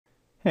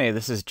Hey,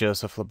 this is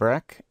Joseph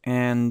Lebrec,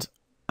 and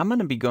I'm going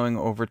to be going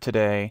over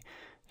today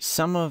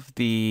some of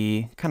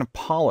the kind of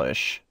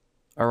polish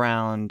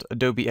around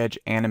Adobe Edge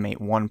Animate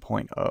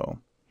 1.0.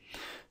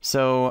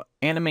 So,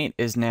 Animate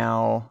is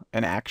now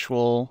an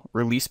actual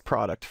released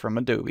product from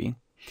Adobe,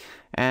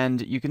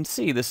 and you can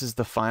see this is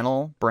the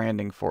final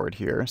branding for it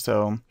here.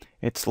 So,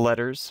 its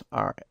letters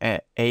are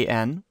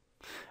AN,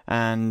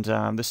 and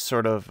this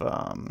sort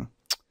of,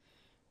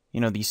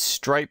 these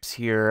stripes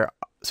here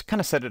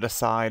kind of set it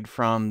aside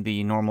from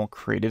the normal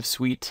Creative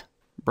Suite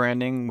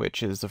branding,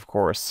 which is of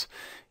course,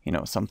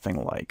 something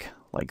like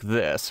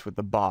this with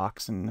the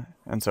box and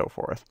so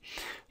forth.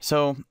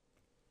 So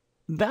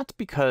that's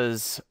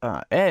because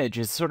Edge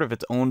is sort of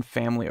its own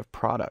family of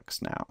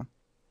products now.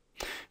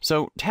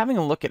 So having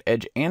a look at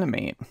Edge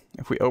Animate,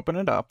 if we open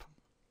it up,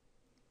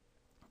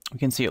 we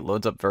can see it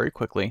loads up very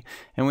quickly,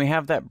 and we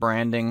have that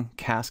branding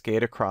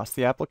cascade across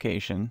the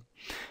application.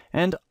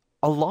 And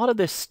a lot of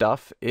this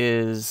stuff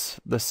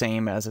is the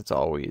same as it's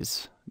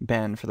always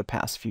been for the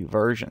past few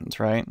versions,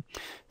 right?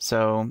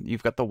 So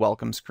you've got the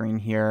welcome screen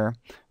here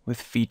with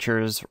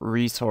features,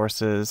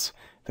 resources,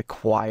 the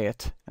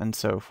quiet, and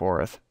so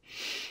forth.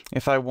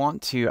 If I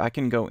want to, I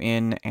can go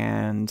in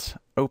and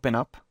open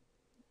up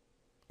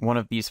one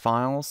of these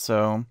files.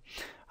 So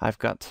I've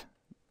got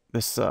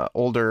this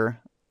older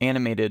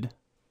animated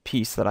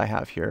piece that I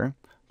have here.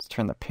 Let's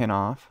turn the pin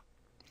off.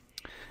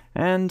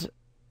 And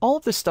all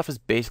of this stuff is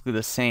basically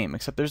the same,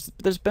 except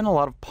there's been a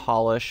lot of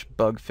polish,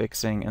 bug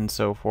fixing, and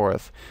so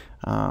forth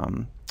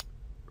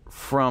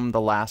from the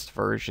last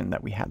version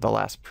that we had, the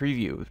last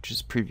preview, which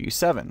is preview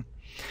 7.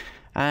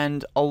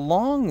 And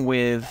along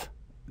with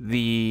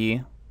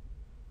the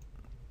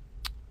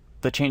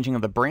changing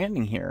of the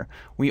branding here,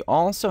 we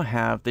also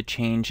have the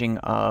changing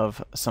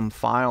of some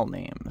file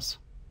names.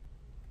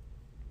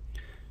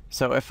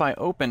 So if I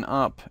open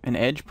up an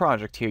Edge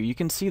project here, you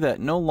can see that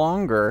no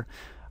longer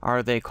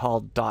are they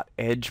called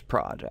 .edge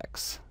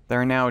projects.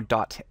 They're now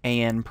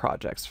 .an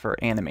projects for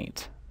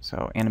animate,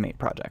 so animate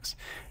projects.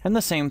 And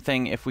the same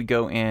thing if we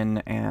go in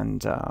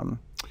and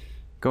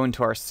go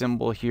into our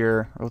symbol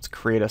here, or let's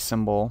create a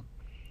symbol.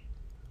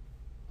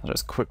 I'll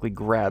just quickly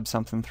grab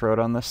something, throw it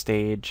on the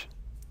stage,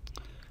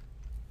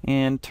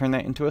 and turn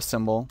that into a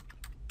symbol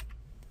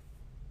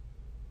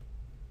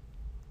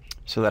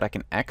so that I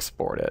can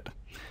export it.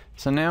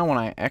 So now when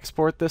I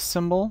export this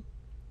symbol,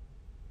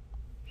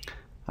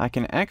 I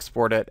can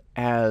export it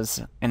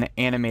as an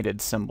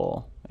animated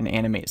symbol, an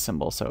animate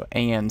symbol, so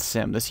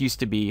ANSIM. This used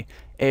to be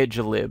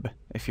EdgeLib,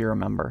 if you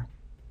remember.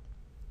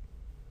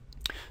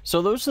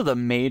 So those are the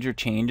major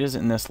changes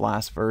in this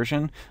last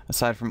version,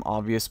 aside from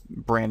obvious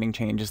branding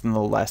changes in the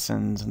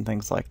lessons and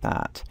things like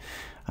that.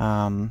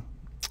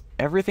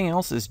 Everything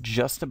else is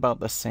just about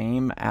the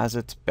same as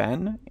it's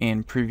been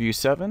in Preview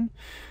 7.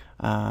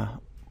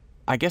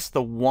 I guess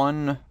the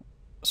one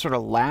sort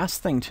of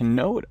last thing to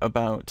note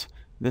about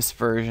this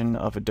version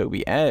of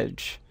Adobe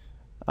Edge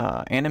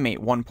Animate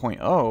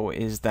 1.0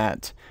 is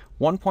that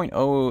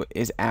 1.0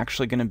 is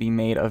actually going to be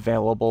made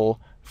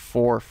available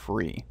for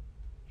free.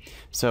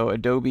 So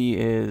Adobe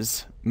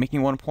is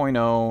making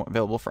 1.0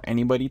 available for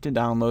anybody to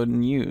download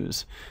and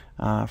use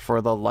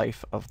for the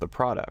life of the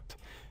product.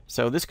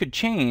 So this could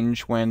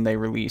change when they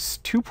release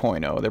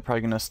 2.0. They're probably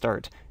going to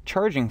start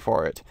charging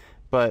for it,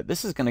 but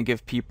this is going to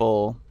give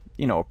people,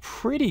 a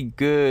pretty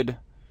good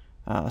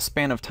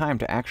span of time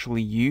to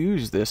actually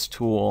use this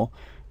tool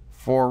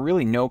for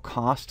really no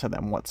cost to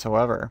them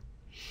whatsoever.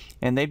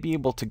 And they'd be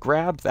able to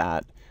grab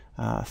that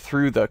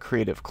through the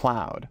Creative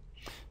Cloud.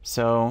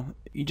 So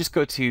you just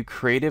go to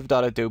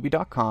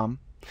creative.adobe.com,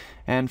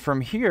 and from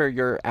here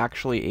you're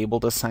actually able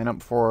to sign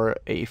up for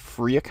a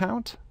free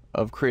account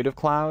of Creative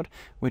Cloud,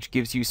 which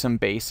gives you some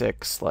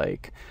basics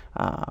like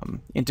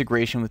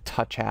integration with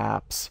touch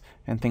apps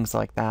and things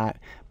like that.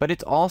 But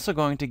it's also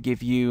going to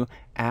give you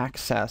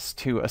access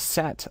to a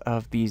set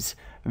of these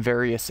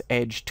various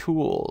Edge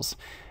tools,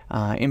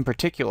 in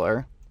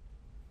particular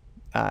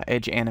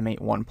Edge Animate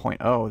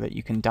 1.0, that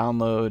you can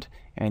download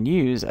and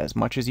use as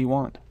much as you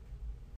want.